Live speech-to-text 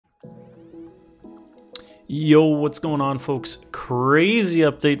Yo, what's going on, folks? Crazy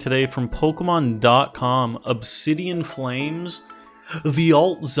update today from Pokemon.com. Obsidian Flames, the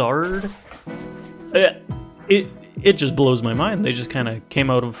Alt Zard. It just blows my mind. They just kind of came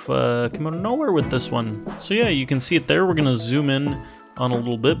out of nowhere with this one. So yeah, you can see it there. We're gonna zoom in on a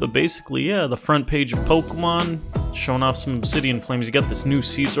little bit, but basically, yeah, the front page of Pokemon showing off some Obsidian Flames. You got this new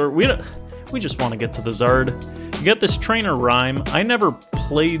Caesar. We just want to get to the Zard. You got this trainer Rhyme. I never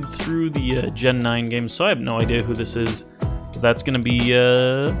played through the Gen 9 game, so I have no idea who this is. But that's going to be,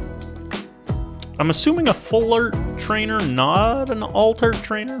 I'm assuming a full art trainer, not an alt art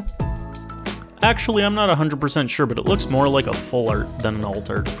trainer. Actually, I'm not 100% sure, but it looks more like a full art than an alt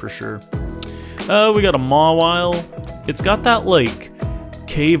art for sure. We got a Mawile. It's got that, like,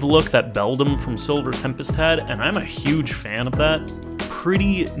 cave look that Beldum from Silver Tempest had, and I'm a huge fan of that.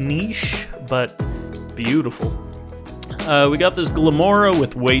 Pretty niche, but beautiful. We got this Glamora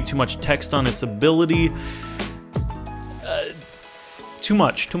with way too much text on its ability.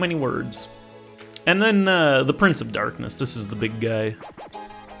 Too many words. And then the Prince of Darkness. This is the big guy.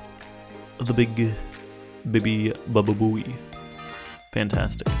 The big baby Bababooey.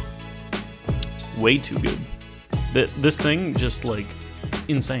 Fantastic. Way too good. This thing just like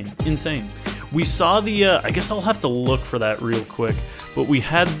insane. We saw the, I guess I'll have to look for that real quick, but we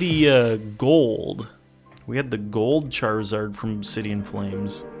had the gold. We had the gold Charizard from Obsidian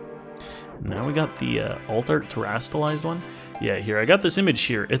Flames. Now we got the Alt Art Terastallized one. Yeah, here, I got this image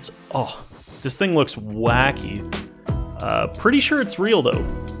here. It's, oh, this thing looks wacky. Pretty sure it's real though.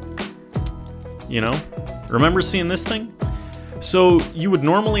 You know, remember seeing this thing? So you would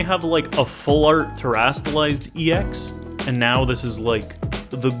normally have like a full art Terastallized EX, and now this is like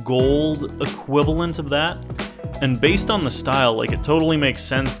the gold equivalent of that. And based on the style, like, it totally makes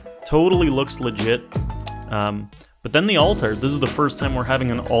sense, totally looks legit. But then the Alt Art, this is the first time we're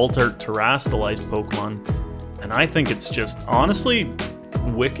having an Alt Art Terastallized Pokemon, and I think it's just, honestly,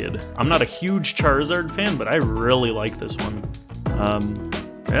 wicked. I'm not a huge Charizard fan, but I really like this one.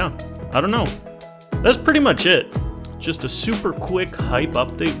 Yeah, I don't know. That's pretty much it. Just a super quick hype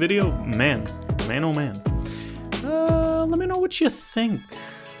update video. Man, oh man. Let me know what you think.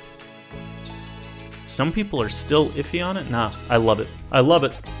 Some people are still iffy on it. Nah, I love it. I love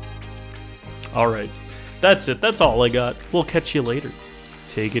it. All right. That's it. That's all I got. We'll catch you later.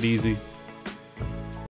 Take it easy.